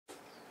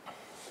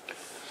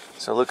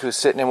So look who's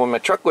sitting in with my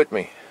truck with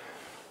me.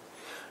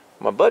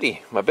 My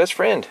buddy, my best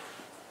friend.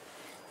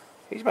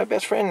 He's my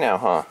best friend now,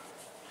 huh?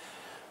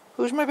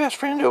 Who's my best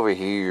friend over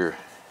here?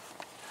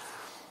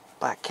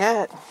 Black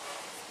cat.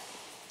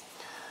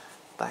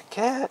 Black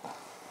cat.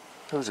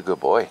 Who's a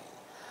good boy?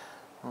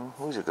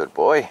 Who's a good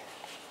boy?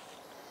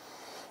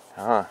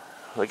 Huh?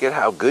 Look at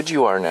how good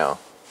you are now.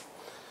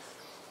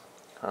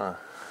 Huh?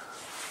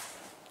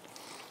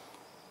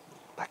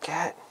 Black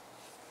cat.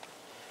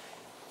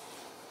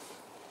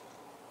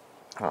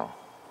 Oh.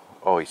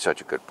 Oh, he's such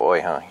a good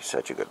boy, huh? He's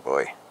such a good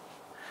boy.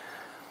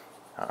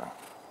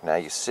 Now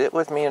you sit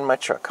with me in my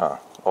truck, huh?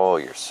 Oh,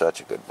 you're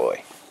such a good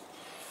boy.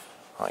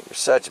 Oh, you're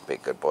such a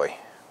big good boy.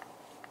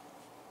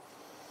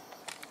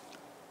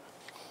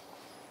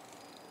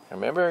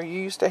 Remember, you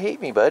used to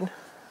hate me, bud.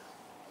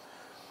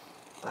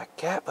 Black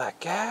cat, black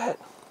cat.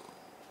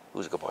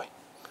 Who's a good boy?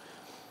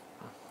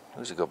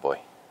 Who's a good boy?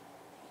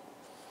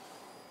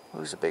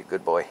 Who's a big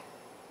good boy?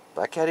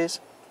 Black cat is?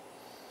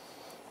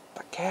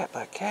 Black cat,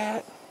 black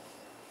cat.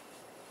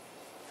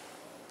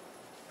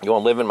 You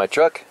want to live in my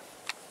truck?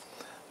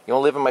 You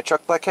want to live in my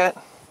truck, black cat?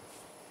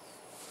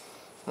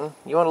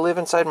 You want to live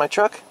inside my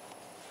truck?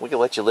 We can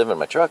let you live in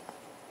my truck.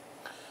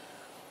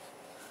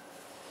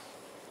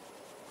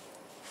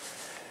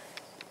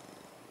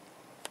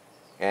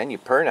 And you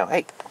purr now.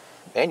 Hey,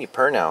 and you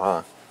purr now,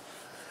 huh?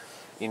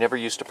 You never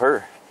used to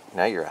purr.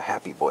 Now you're a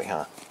happy boy,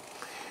 huh?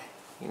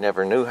 You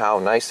never knew how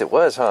nice it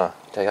was, huh?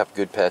 To have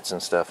good pets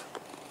and stuff.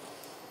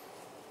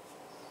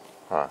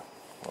 Huh?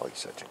 Oh, he's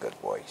such a good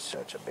boy. He's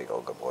such a big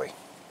old good boy.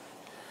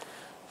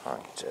 Huh?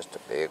 Just a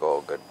big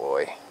old good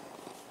boy.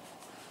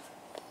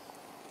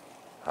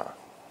 Huh?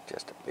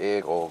 Just a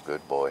big old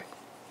good boy.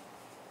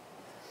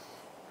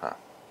 Huh?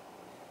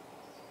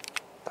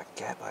 Black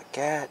cat, black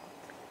cat.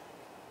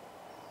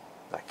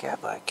 Black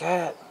cat, black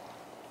cat.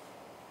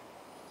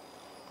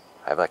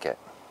 Hi, black cat.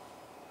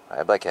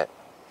 Hi, black cat.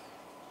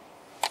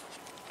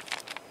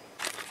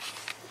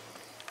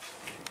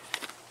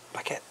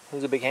 Black cat.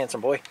 Who's a big handsome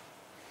boy?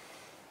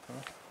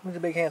 Who's a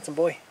big handsome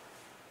boy?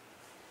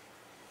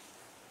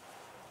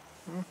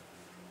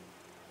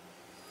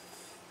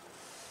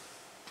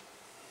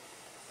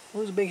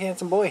 Who's a big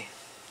handsome boy?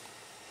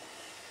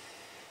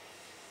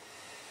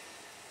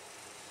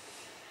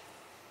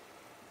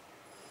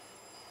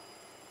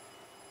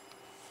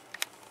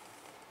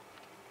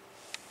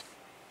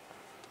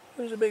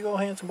 Who's a big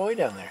old handsome boy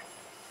down there?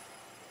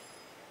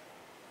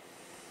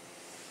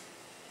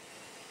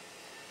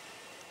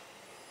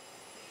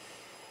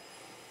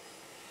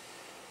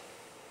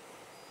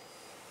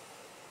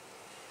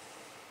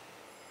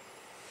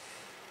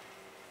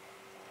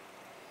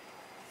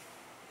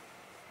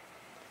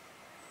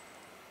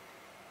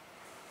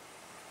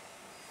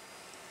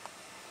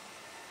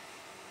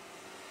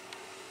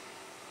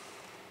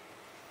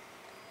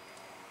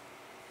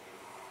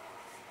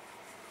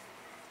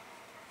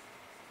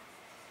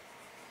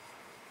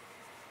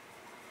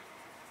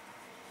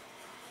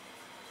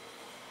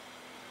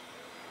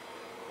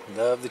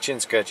 Love the chin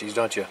scratchies,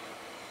 don't you?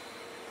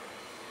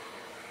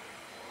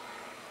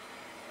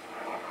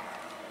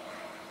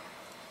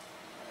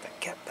 Black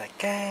cat, black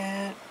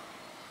cat.